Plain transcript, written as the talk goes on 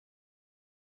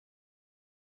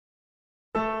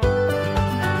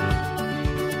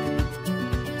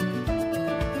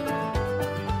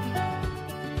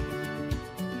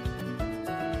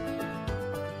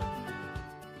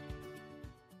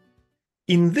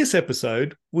In this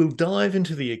episode, we'll dive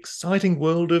into the exciting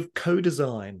world of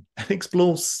co-design and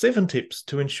explore 7 tips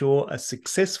to ensure a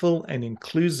successful and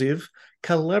inclusive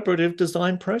collaborative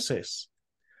design process.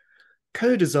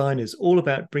 Co-design is all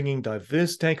about bringing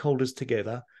diverse stakeholders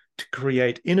together to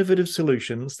create innovative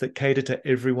solutions that cater to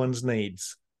everyone's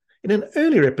needs. In an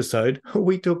earlier episode,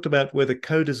 we talked about whether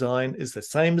co-design is the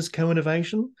same as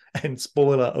co-innovation, and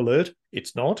spoiler alert,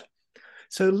 it's not.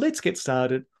 So let's get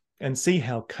started and see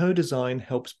how co-design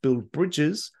helps build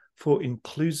bridges for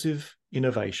inclusive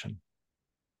innovation.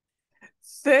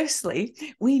 Firstly,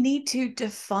 we need to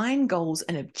define goals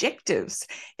and objectives.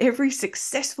 Every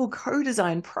successful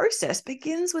co-design process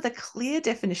begins with a clear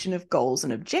definition of goals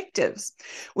and objectives.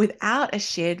 Without a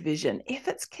shared vision,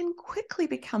 efforts can quickly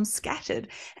become scattered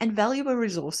and valuable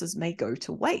resources may go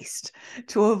to waste.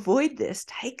 To avoid this,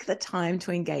 take the time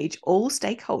to engage all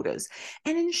stakeholders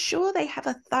and ensure they have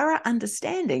a thorough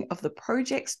understanding of the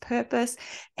project's purpose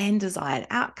and desired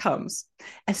outcomes.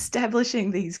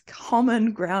 Establishing these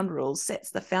common ground rules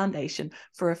sets the foundation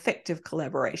for effective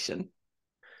collaboration.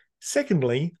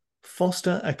 Secondly,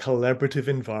 foster a collaborative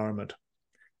environment.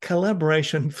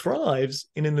 Collaboration thrives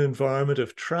in an environment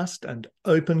of trust and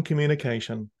open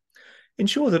communication.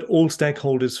 Ensure that all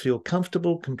stakeholders feel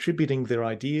comfortable contributing their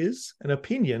ideas and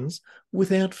opinions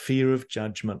without fear of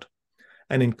judgment.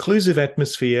 An inclusive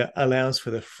atmosphere allows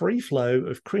for the free flow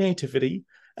of creativity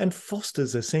and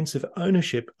fosters a sense of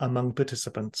ownership among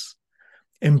participants.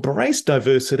 Embrace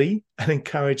diversity and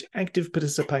encourage active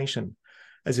participation,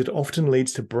 as it often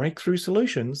leads to breakthrough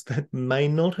solutions that may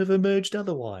not have emerged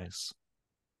otherwise.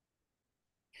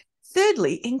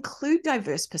 Thirdly, include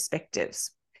diverse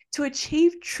perspectives. To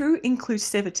achieve true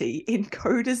inclusivity in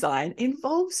co-design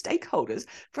involves stakeholders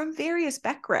from various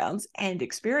backgrounds and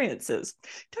experiences.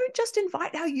 Don't just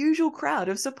invite our usual crowd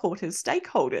of supportive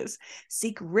stakeholders.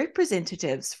 Seek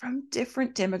representatives from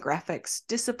different demographics,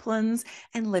 disciplines,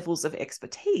 and levels of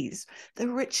expertise. The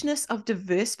richness of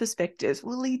diverse perspectives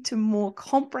will lead to more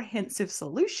comprehensive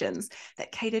solutions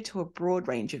that cater to a broad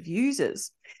range of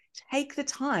users. Take the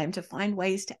time to find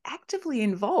ways to actively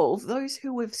involve those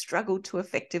who have struggled to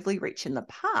effectively reach in the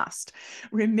past.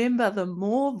 Remember, the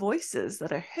more voices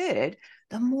that are heard,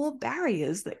 the more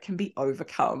barriers that can be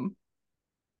overcome.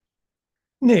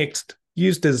 Next,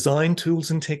 use design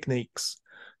tools and techniques.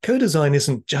 Co-design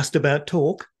isn't just about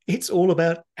talk, it's all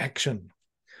about action.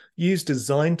 Use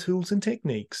design tools and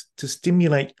techniques to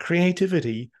stimulate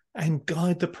creativity and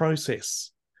guide the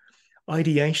process.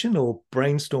 Ideation or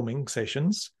brainstorming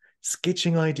sessions,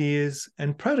 sketching ideas,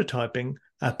 and prototyping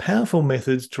are powerful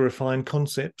methods to refine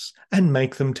concepts and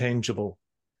make them tangible.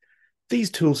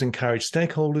 These tools encourage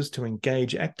stakeholders to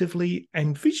engage actively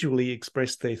and visually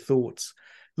express their thoughts,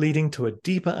 leading to a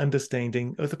deeper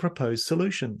understanding of the proposed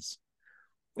solutions.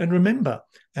 And remember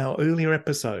our earlier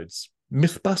episodes.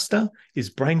 Mythbuster,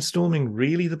 is brainstorming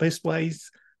really the best ways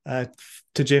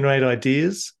to generate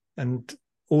ideas? And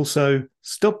also,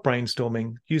 stop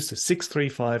brainstorming, use the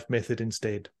 6-3-5 method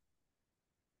instead.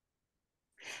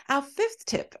 Our fifth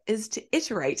tip is to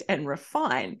iterate and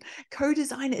refine.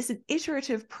 Co-design is an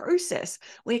iterative process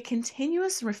where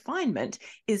continuous refinement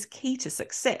is key to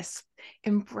success.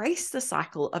 Embrace the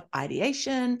cycle of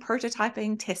ideation,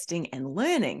 prototyping, testing, and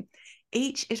learning.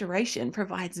 Each iteration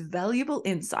provides valuable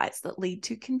insights that lead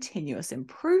to continuous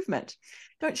improvement.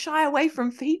 Don't shy away from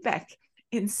feedback.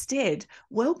 Instead,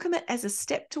 welcome it as a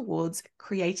step towards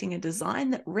creating a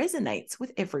design that resonates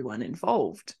with everyone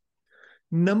involved.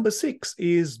 Number 6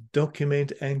 is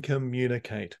document and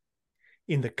communicate.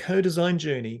 In the co-design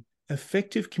journey,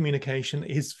 effective communication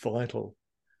is vital.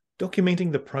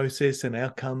 Documenting the process and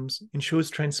outcomes ensures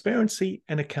transparency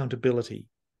and accountability.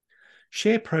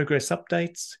 Share progress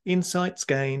updates, insights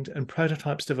gained, and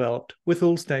prototypes developed with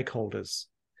all stakeholders.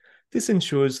 This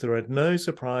ensures there are no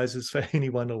surprises for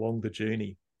anyone along the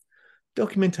journey.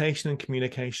 Documentation and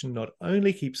communication not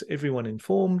only keeps everyone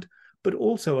informed, but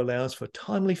also allows for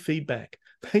timely feedback,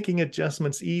 making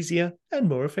adjustments easier and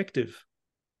more effective.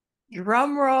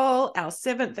 Drum roll, our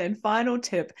seventh and final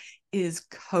tip is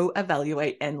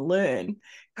co-evaluate and learn.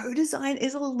 Co-design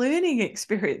is a learning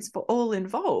experience for all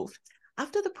involved.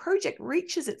 After the project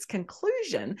reaches its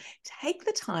conclusion, take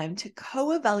the time to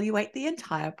co-evaluate the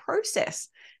entire process.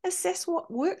 Assess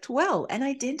what worked well and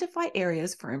identify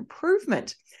areas for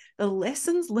improvement. The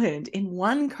lessons learned in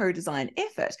one co-design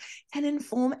effort can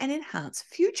inform and enhance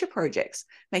future projects,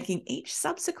 making each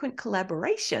subsequent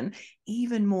collaboration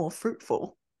even more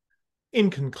fruitful. In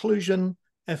conclusion,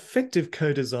 effective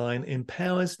co-design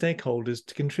empowers stakeholders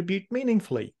to contribute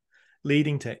meaningfully,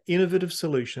 leading to innovative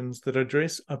solutions that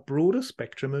address a broader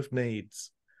spectrum of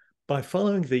needs. By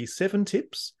following these 7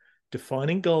 tips,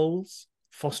 defining goals,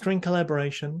 fostering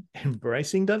collaboration,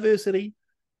 embracing diversity,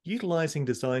 utilizing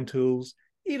design tools,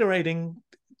 iterating,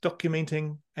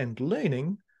 documenting, and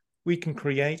learning, we can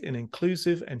create an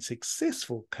inclusive and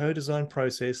successful co-design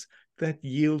process that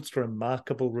yields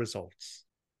remarkable results.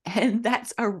 And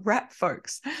that's a wrap,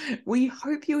 folks. We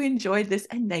hope you enjoyed this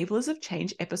Enablers of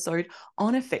Change episode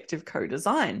on effective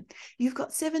co-design. You've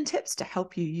got 7 tips to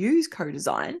help you use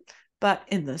co-design, but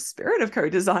in the spirit of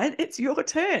co-design, it's your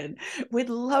turn. We'd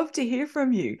love to hear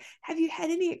from you. Have you had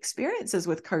any experiences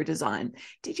with co-design?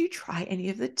 Did you try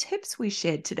any of the tips we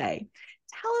shared today?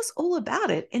 Tell us all about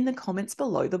it in the comments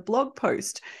below the blog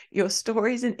post. Your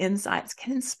stories and insights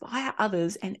can inspire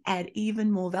others and add even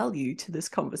more value to this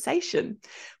conversation.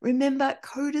 Remember,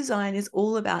 co-design is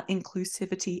all about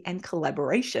inclusivity and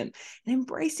collaboration and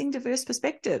embracing diverse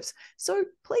perspectives. So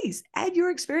please add your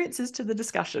experiences to the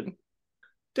discussion.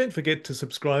 Don't forget to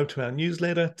subscribe to our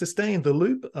newsletter to stay in the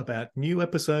loop about new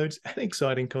episodes and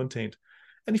exciting content.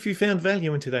 And if you found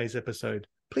value in today's episode,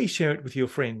 please share it with your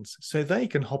friends so they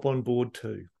can hop on board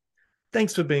too.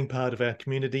 Thanks for being part of our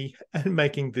community and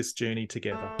making this journey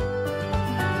together.